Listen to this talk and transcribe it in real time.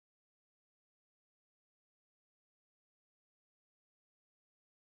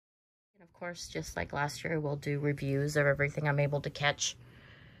course, just like last year, we'll do reviews of everything I'm able to catch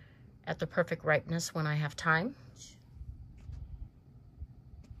at the perfect ripeness when I have time.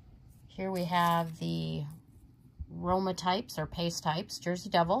 Here we have the Roma types or paste types,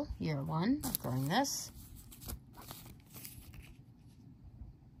 Jersey Devil, year 1 of growing this.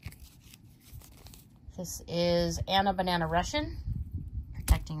 This is Anna Banana Russian,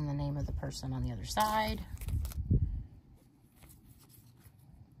 protecting the name of the person on the other side.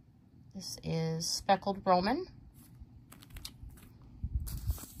 This is Speckled Roman.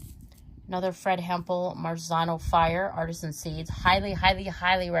 Another Fred Hempel Marzano Fire Artisan Seeds. Highly, highly,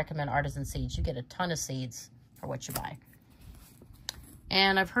 highly recommend Artisan Seeds. You get a ton of seeds for what you buy.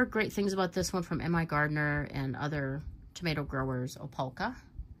 And I've heard great things about this one from M.I. Gardner and other tomato growers, Opolka.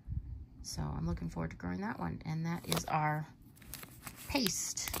 So I'm looking forward to growing that one. And that is our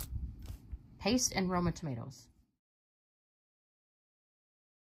paste and Roma tomatoes.